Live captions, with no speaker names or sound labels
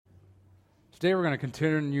Today we're going to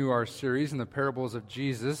continue our series in the parables of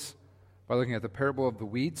Jesus by looking at the parable of the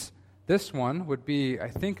weeds. This one would be,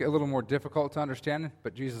 I think, a little more difficult to understand,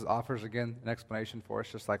 but Jesus offers, again, an explanation for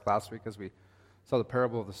us, just like last week as we saw the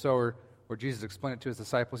parable of the sower, where Jesus explained it to his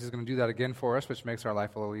disciples. He's going to do that again for us, which makes our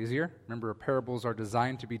life a little easier. Remember, parables are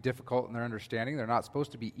designed to be difficult in their understanding. They're not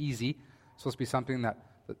supposed to be easy. It's supposed to be something that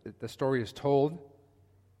the story is told,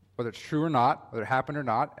 whether it's true or not, whether it happened or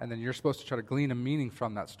not, and then you're supposed to try to glean a meaning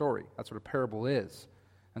from that story. That's what a parable is.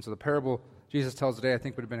 And so the parable Jesus tells today, I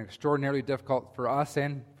think, would have been extraordinarily difficult for us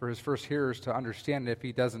and for his first hearers to understand if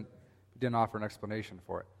he didn't offer an explanation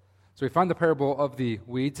for it. So we find the parable of the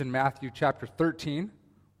weeds in Matthew chapter 13. We're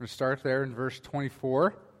going to start there in verse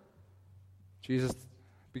 24. Jesus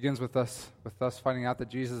begins with us finding out that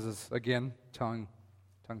Jesus is, again, telling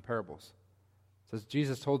parables. It says,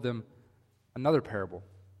 Jesus told them another parable.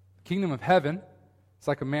 The kingdom of heaven is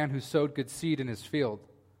like a man who sowed good seed in his field.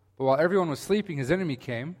 But while everyone was sleeping, his enemy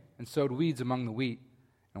came and sowed weeds among the wheat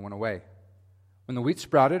and went away. When the wheat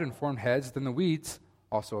sprouted and formed heads, then the weeds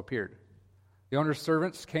also appeared. The owner's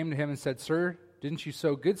servants came to him and said, "Sir, didn't you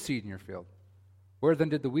sow good seed in your field? Where then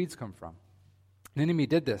did the weeds come from?" "The enemy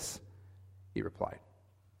did this," he replied.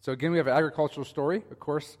 So again, we have an agricultural story. Of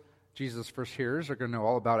course, Jesus' first hearers are going to know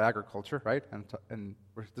all about agriculture, right? And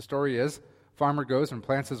the story is, farmer goes and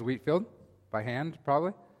plants his wheat field, by hand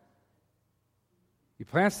probably. He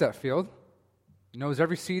plants that field. He knows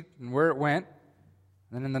every seed and where it went.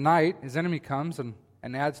 And then in the night, his enemy comes and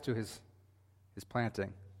adds to his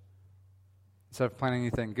planting. Instead of planting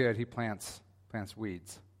anything good, he plants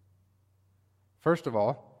weeds. First of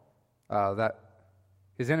all, that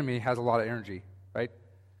his enemy has a lot of energy, right?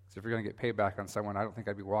 So if you're going to get payback on someone, I don't think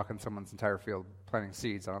I'd be walking someone's entire field planting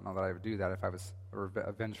seeds. I don't know that I would do that if I was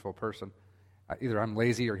a vengeful person. Either I'm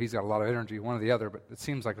lazy or he's got a lot of energy, one or the other, but it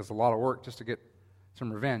seems like it's a lot of work just to get some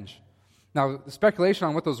revenge. Now, the speculation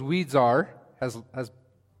on what those weeds are has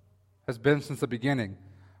been since the beginning.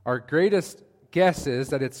 Our greatest guess is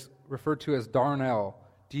that it's referred to as darnel,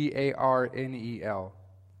 D-A-R-N-E-L.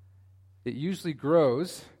 It usually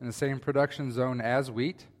grows in the same production zone as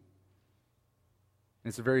wheat.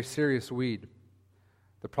 It's a very serious weed.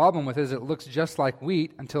 The problem with it is it looks just like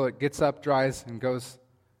wheat until it gets up, dries, and goes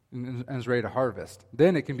and is ready to harvest.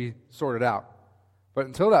 Then it can be sorted out. But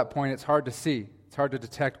until that point, it's hard to see. It's hard to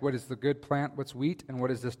detect what is the good plant, what's wheat, and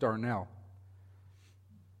what is this darnel.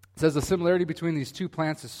 It says the similarity between these two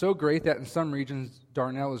plants is so great that in some regions,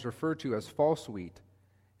 darnel is referred to as false wheat.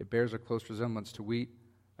 It bears a close resemblance to wheat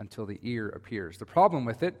until the ear appears. The problem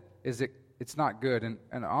with it is it's not good.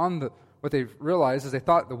 And what they've realized is they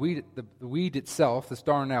thought the weed itself, this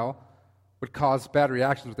darnel, would cause bad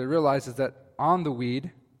reactions. What they realized is that on the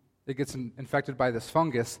weed, it gets infected by this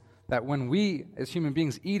fungus that when we, as human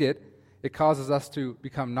beings, eat it, it causes us to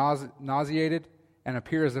become nauseated and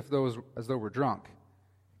appear as though we're drunk.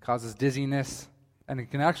 It causes dizziness, and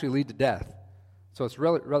it can actually lead to death. So it's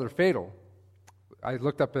rather fatal. I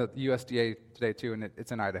looked up at the USDA today too, and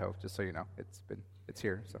it's in Idaho, just so you know. It's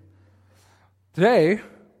here. So today,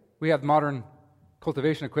 we have modern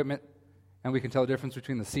cultivation equipment, and we can tell the difference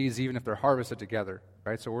between the seeds even if they're harvested together,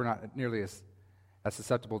 right? So we're not nearly as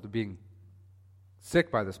susceptible to being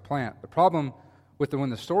sick by this plant. The problem with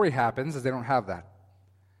when the story happens is they don't have that.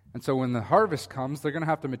 And so when the harvest comes, they're going to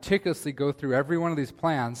have to meticulously go through every one of these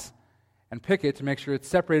plants and pick it to make sure it's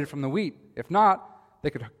separated from the wheat. If not,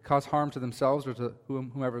 they could cause harm to themselves or to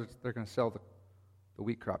whomever they're going to sell the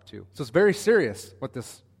wheat crop to. So it's very serious what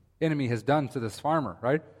this enemy has done to this farmer,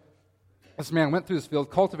 right? This man went through this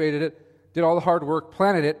field, cultivated it, did all the hard work,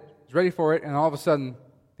 planted it, was ready for it, and all of a sudden,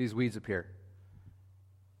 these weeds appear.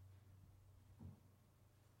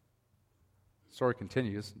 The story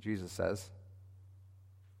continues. Jesus says,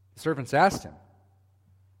 the servants asked him,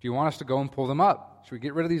 "Do you want us to go and pull them up? Should we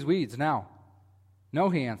get rid of these weeds now?" "No,"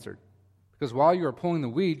 he answered, "because while you are pulling the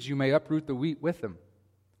weeds, you may uproot the wheat with them.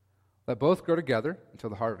 Let both grow together until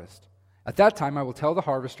the harvest. At that time I will tell the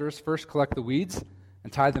harvesters, first collect the weeds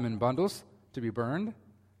and tie them in bundles to be burned,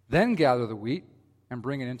 then gather the wheat and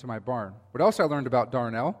bring it into my barn." What else I learned about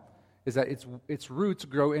darnel is that its roots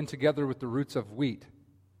grow in together with the roots of wheat.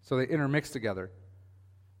 So they intermix together.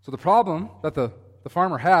 So the problem that the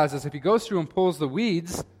farmer has is if he goes through and pulls the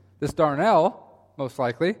weeds, this darnel, most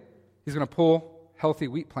likely, he's going to pull healthy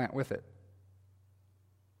wheat plant with it.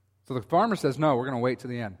 So the farmer says, "No, we're going to wait to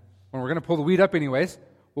the end. When we're going to pull the wheat up anyways,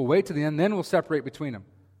 we'll wait to the end, then we'll separate between them."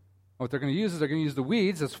 What they're going to use is they're going to use the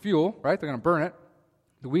weeds as fuel, right? They're going to burn it.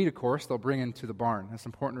 The wheat, of course, they'll bring into the barn. It's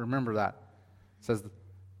important to remember that.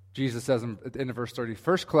 Jesus says at the end of verse 30,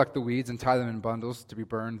 "First collect the weeds and tie them in bundles to be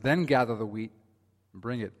burned, then gather the wheat and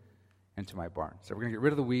bring it into my barn. So we're going to get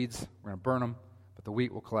rid of the weeds, we're going to burn them, but the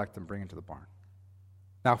wheat we'll collect and bring into the barn.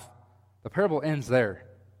 Now, the parable ends there.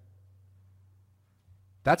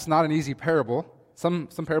 That's not an easy parable. Some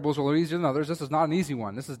parables are a little easier than others. This is not an easy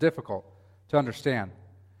one. This is difficult to understand.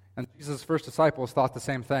 And Jesus' first disciples thought the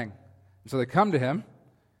same thing. And so they come to him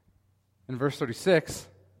in verse 36,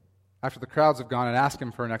 after the crowds have gone, and ask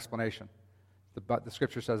him for an explanation. The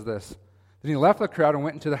scripture says this: Then he left the crowd and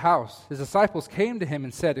went into the house. His disciples came to him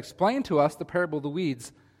and said, "Explain to us the parable of the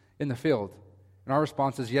weeds in the field." And our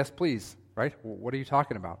response is, "Yes, please." Right? Well, what are you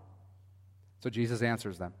talking about? So Jesus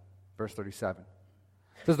answers them. Verse 37.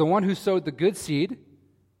 It says, "The one who sowed the good seed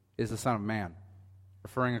is the Son of Man,"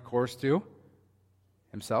 referring, of course, to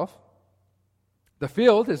himself. "The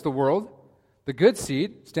field is the world. The good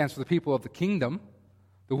seed stands for the people of the kingdom.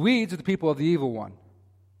 The weeds are the people of the evil one.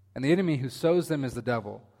 And the enemy who sows them is the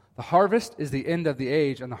devil. The harvest is the end of the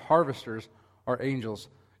age, and the harvesters are angels."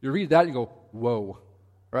 You read that and you go, whoa,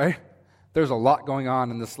 right? There's a lot going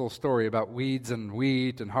on in this little story about weeds and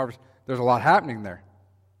wheat and harvest. There's a lot happening there.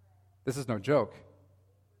 This is no joke.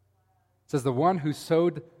 It says, "The one who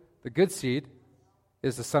sowed the good seed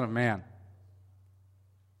is the Son of Man."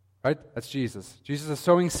 Right? That's Jesus. Jesus is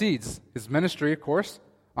sowing seeds. His ministry, of course,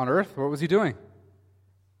 on earth, what was he doing?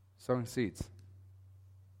 Sowing seeds.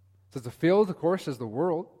 It says the field, of course, is the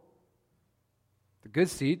world. The good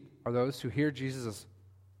seed are those who hear Jesus'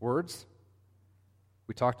 words.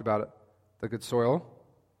 We talked about it, the good soil,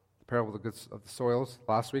 the parable of the soils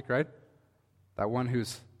last week, right? That one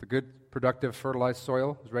who's the good, productive, fertilized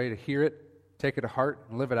soil, is ready to hear it, take it to heart,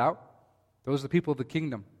 and live it out. Those are the people of the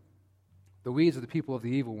kingdom. The weeds are the people of the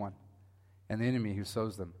evil one, and the enemy who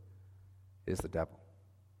sows them is the devil.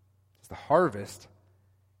 The harvest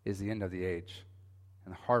is the end of the age,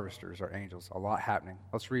 and the harvesters are angels. A lot happening.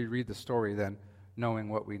 Let's reread the story then, knowing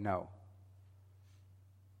what we know.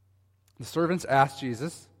 The servants asked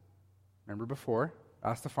Jesus, remember before,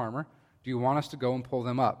 asked the farmer, "Do you want us to go and pull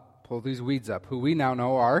them up, pull these weeds up," who we now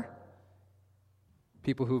know are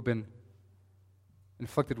people who've been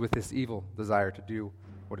inflicted with this evil desire to do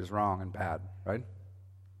what is wrong and bad, right?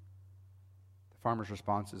 The farmer's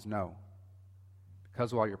response is no.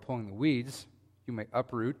 Because while you're pulling the weeds, you may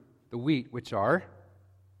uproot the wheat, which are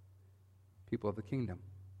people of the kingdom,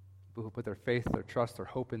 people who put their faith, their trust, their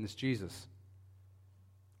hope in this Jesus.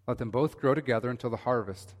 Let them both grow together until the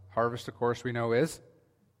harvest. Harvest, of course, we know is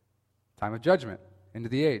time of judgment, end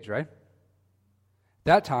of the age, right?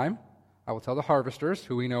 That time, I will tell the harvesters,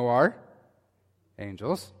 who we know are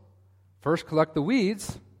angels, first collect the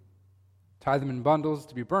weeds, tie them in bundles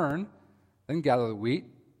to be burned, then gather the wheat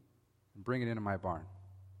and bring it into my barn.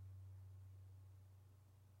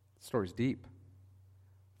 The story's deep,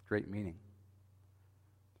 great meaning.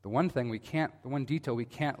 The one detail we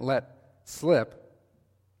can't let slip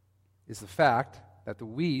is the fact that the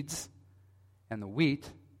weeds and the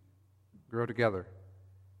wheat grow together.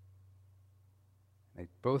 They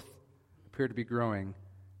both appear to be growing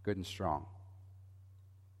good and strong.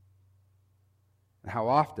 And how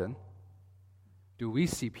often do we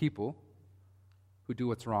see people who do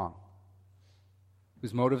what's wrong,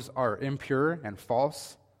 whose motives are impure and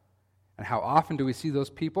false? And how often do we see those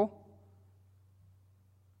people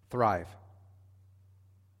thrive?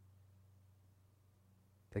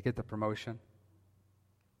 They get the promotion.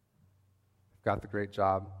 They've got the great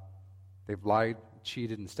job. They've lied,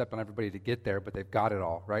 cheated, and stepped on everybody to get there, but they've got it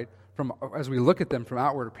all, right? As we look at them from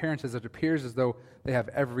outward appearances, it appears as though they have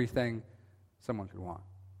everything someone could want.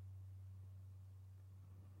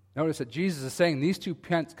 Notice that Jesus is saying these two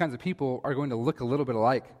kinds of people are going to look a little bit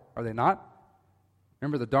alike, are they not?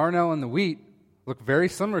 Remember, the darnel and the wheat look very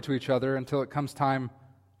similar to each other until it comes time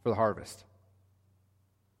for the harvest.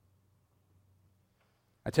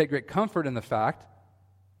 I take great comfort in the fact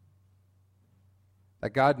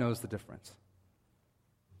that God knows the difference.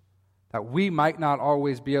 That we might not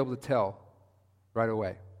always be able to tell right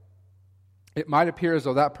away. It might appear as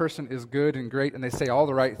though that person is good and great and they say all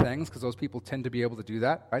the right things, because those people tend to be able to do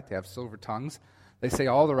that, right? They have silver tongues. They say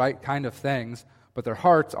all the right kind of things, but their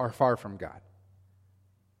hearts are far from God.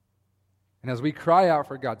 And as we cry out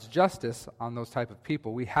for God's justice on those type of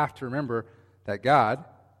people, we have to remember that God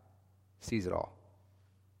sees it all.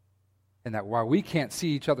 And that while we can't see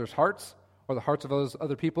each other's hearts or the hearts of those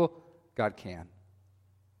other people, God can.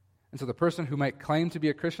 And so the person who might claim to be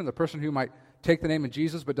a Christian, the person who might take the name of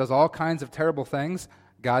Jesus but does all kinds of terrible things,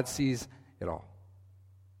 God sees it all.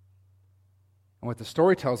 And what the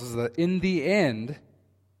story tells us is that in the end,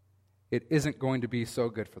 it isn't going to be so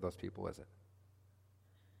good for those people, is it?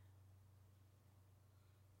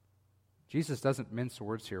 Jesus doesn't mince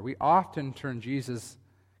words here. We often turn Jesus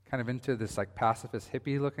kind of into this like pacifist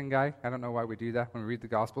hippie looking guy. I don't know why we do that when we read the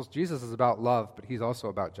Gospels. Jesus is about love, but he's also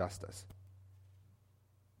about justice.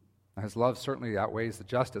 Now, his love certainly outweighs the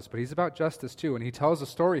justice, but he's about justice too. And he tells a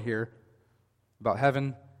story here about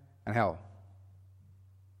heaven and hell.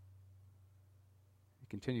 He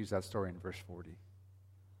continues that story in verse 40.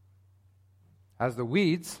 As the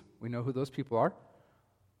weeds, we know who those people are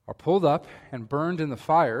pulled up and burned in the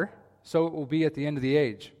fire, so it will be at the end of the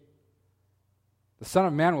age. The Son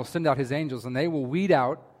of Man will send out his angels, and they will weed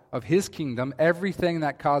out of his kingdom everything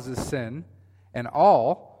that causes sin and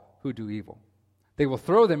all who do evil. They will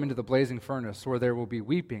throw them into the blazing furnace, where there will be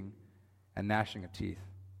weeping and gnashing of teeth.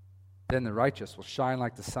 Then the righteous will shine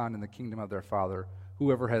like the sun in the kingdom of their Father.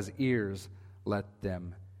 Whoever has ears, let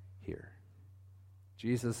them hear.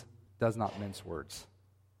 Jesus does not mince words.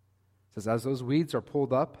 It says, as those weeds are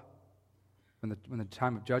pulled up, when the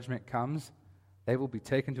time of judgment comes, they will be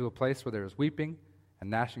taken to a place where there is weeping and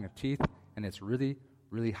gnashing of teeth, and it's really,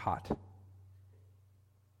 really hot.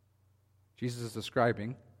 Jesus is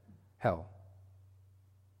describing hell.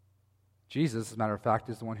 Jesus, as a matter of fact,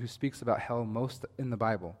 is the one who speaks about hell most in the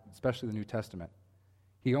Bible, especially the New Testament.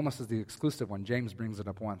 He almost is the exclusive one. James brings it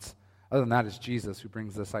up once. Other than that, it's Jesus who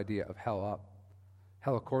brings this idea of hell up.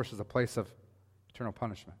 Hell, of course, is a place of eternal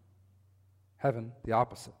punishment. Heaven, the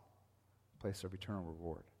opposite, a place of eternal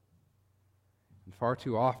reward. And far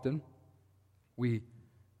too often, we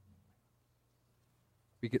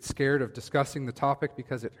get scared of discussing the topic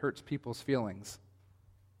because it hurts people's feelings.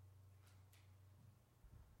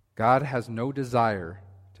 God has no desire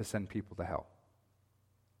to send people to hell.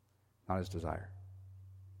 Not his desire.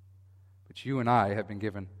 But you and I have been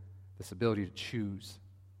given this ability to choose.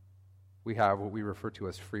 We have what we refer to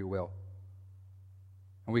as free will.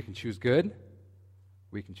 And we can choose good,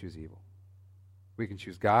 we can choose evil. We can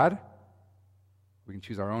choose God, we can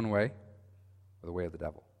choose our own way, or the way of the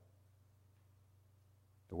devil.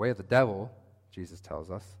 The way of the devil, Jesus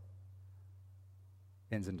tells us,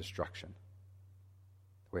 ends in destruction.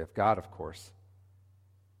 The way of God, of course,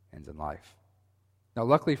 ends in life. Now,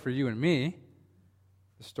 luckily for you and me,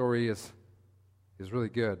 the story is really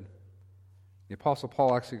good. The Apostle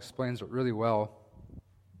Paul actually explains it really well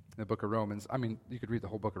in the book of Romans. I mean, you could read the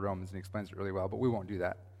whole book of Romans and he explains it really well, but we won't do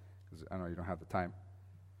that because I know you don't have the time.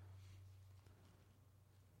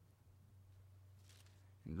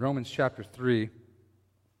 In Romans chapter 3,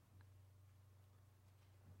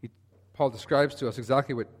 Paul describes to us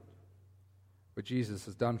exactly what Jesus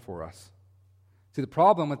has done for us. See, the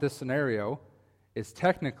problem with this scenario is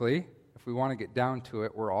technically, if we want to get down to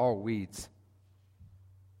it, we're all weeds.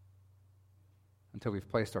 Until we've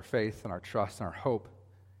placed our faith and our trust and our hope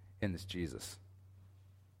in this Jesus.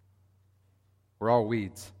 We're all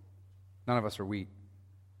weeds. None of us are wheat.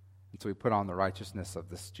 Until we put on the righteousness of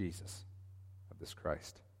this Jesus, of this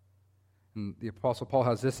Christ. And the Apostle Paul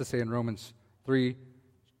has this to say in Romans 3,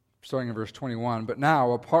 starting in verse 21, but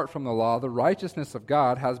now, apart from the law, the righteousness of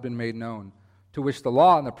God has been made known, to which the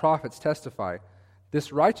law and the prophets testify.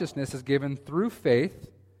 This righteousness is given through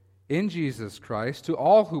faith in Jesus Christ to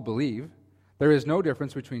all who believe. There is no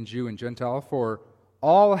difference between Jew and Gentile, for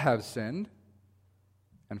all have sinned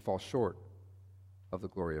and fall short of the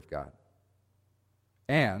glory of God.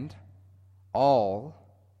 And all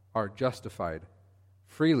are justified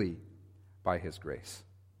freely by his grace,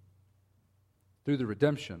 through the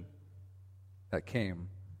redemption that came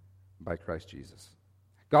by Christ Jesus.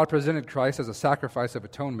 God presented Christ as a sacrifice of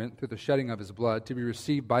atonement through the shedding of his blood to be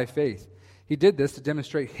received by faith. He did this to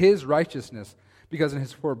demonstrate his righteousness, because in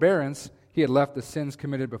his forbearance he had left the sins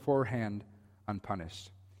committed beforehand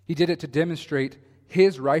unpunished. He did it to demonstrate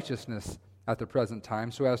his righteousness at the present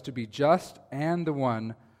time, so as to be just and the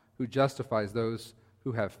one who justifies those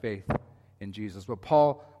who have faith in Jesus. What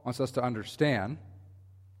Paul wants us to understand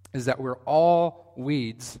is that we're all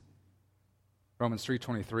weeds. Romans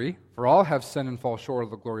 3:23, for all have sinned and fall short of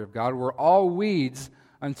the glory of God. We're all weeds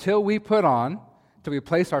until we put on, till we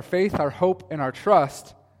place our faith, our hope, and our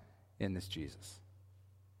trust in this Jesus.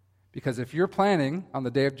 Because if you're planning on the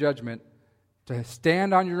day of judgment to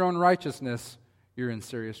stand on your own righteousness, you're in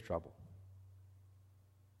serious trouble.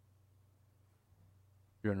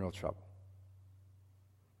 You're in real trouble.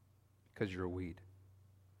 Because you're a weed,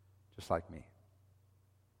 just like me.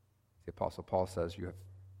 The Apostle Paul says you've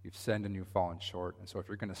sinned and you've fallen short. And so if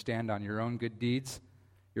you're going to stand on your own good deeds,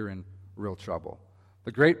 you're in real trouble.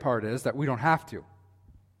 The great part is that we don't have to.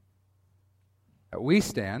 That we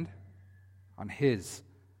stand on his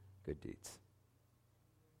good deeds.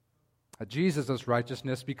 That Jesus'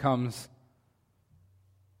 righteousness becomes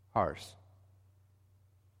ours.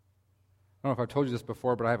 I don't know if I've told you this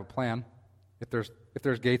before, but I have a plan. If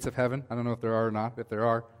there's gates of heaven, I don't know if there are or not. If there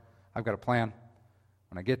are, I've got a plan.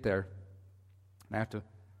 When I get there, and I have to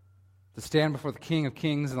stand before the King of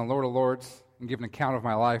Kings and the Lord of Lords and give an account of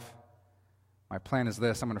my life, my plan is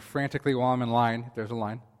this. I'm going to frantically, while I'm in line, if there's a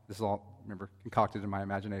line, this is all, remember, concocted in my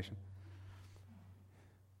imagination.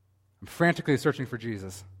 I'm frantically searching for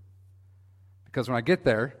Jesus. Because when I get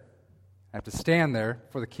there, I have to stand there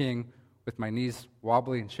for the King with my knees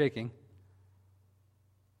wobbly and shaking.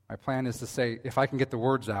 My plan is to say, if I can get the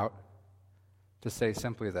words out, to say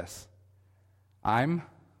simply this: I'm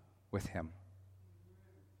with him.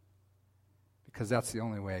 Because that's the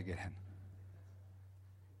only way I get in.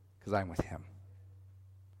 Because I'm with him.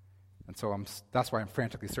 And so that's why I'm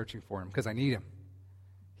frantically searching for him, because I need him.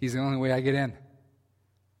 He's the only way I get in.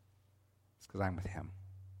 It's because I'm with him.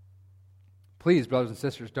 Please, brothers and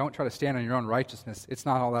sisters, don't try to stand on your own righteousness. It's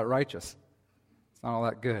not all that righteous. It's not all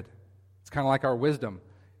that good. It's kind of like our wisdom.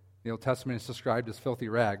 The Old Testament is described as filthy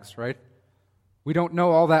rags, right? We don't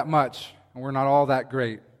know all that much, and we're not all that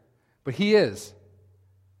great. But he is.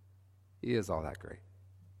 He is all that great.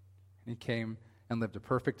 And he came and lived a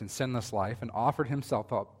perfect and sinless life and offered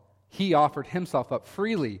himself up. He offered himself up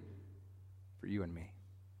freely for you and me.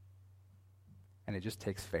 And it just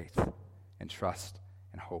takes faith and trust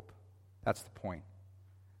and hope. That's the point.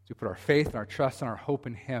 So we put our faith and our trust and our hope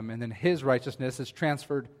in him, and then his righteousness is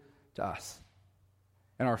transferred to us.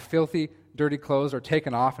 And our filthy, dirty clothes are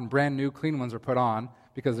taken off, and brand new, clean ones are put on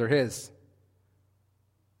because they're his.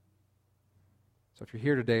 So if you're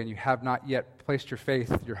here today and you have not yet placed your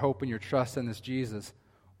faith, your hope, and your trust in this Jesus,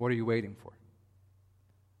 what are you waiting for?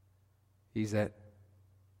 He's it.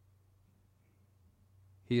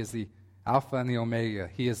 He is the Alpha and the Omega.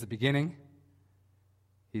 He is the beginning.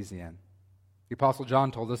 He's the end. The Apostle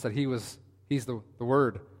John told us that he's the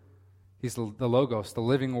Word. He's the Logos, the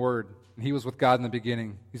living Word. And he was with God in the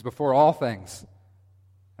beginning. He's before all things.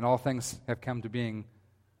 And all things have come to being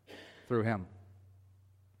through him.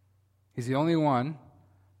 He's the only one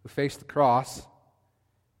who faced the cross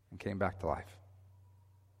and came back to life.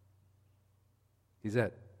 He's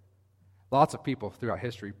it. Lots of people throughout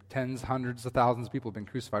history, tens, hundreds of thousands of people have been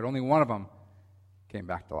crucified. Only one of them came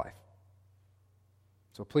back to life.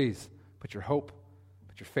 So please, put your hope,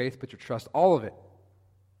 put your faith, put your trust, all of it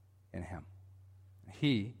in him.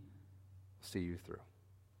 He will see you through.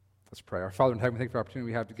 Let's pray. Our Father in heaven, we thank you for the opportunity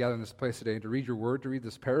we have to gather in this place today and to read your word, to read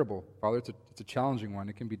this parable. Father, it's a challenging one.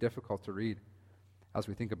 It can be difficult to read as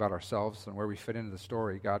we think about ourselves and where we fit into the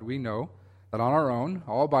story. God, we know that on our own,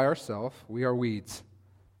 all by ourselves, we are weeds.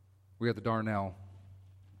 We are the darnel.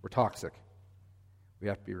 We're toxic. We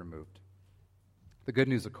have to be removed. The good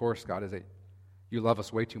news, of course, God, is that you love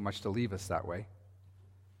us way too much to leave us that way.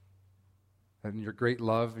 And your great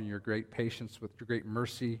love and your great patience, with your great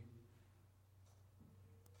mercy,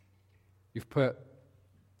 you've put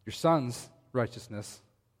your Son's righteousness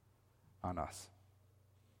on us.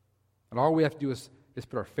 And all we have to do is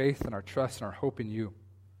put our faith and our trust and our hope in you.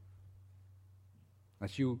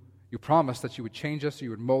 That you promised that you would change us, you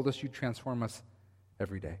would mold us, you'd transform us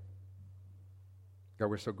every day. God,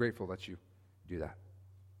 we're so grateful that you do that.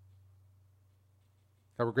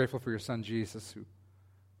 God, we're grateful for your Son, Jesus, who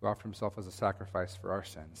offered himself as a sacrifice for our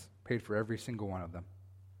sins, paid for every single one of them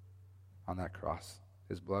on that cross.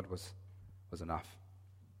 His blood was enough.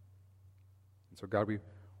 And so, God, we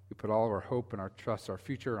put all of our hope and our trust, our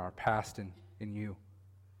future and our past in you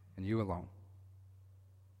and you alone.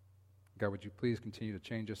 God, would you please continue to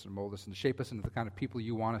change us and mold us and shape us into the kind of people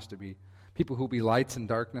you want us to be, people who will be lights in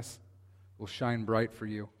darkness, will shine bright for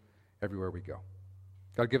you everywhere we go.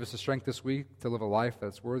 God, give us the strength this week to live a life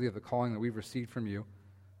that's worthy of the calling that we've received from you,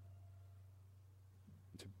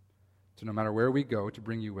 to no matter where we go, to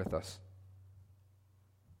bring you with us,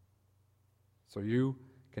 so you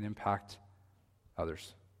can impact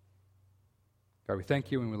others. God, we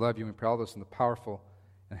thank you and we love you, and we pray all this in the powerful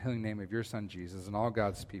and healing name of your Son, Jesus, and all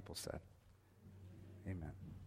God's people said, amen.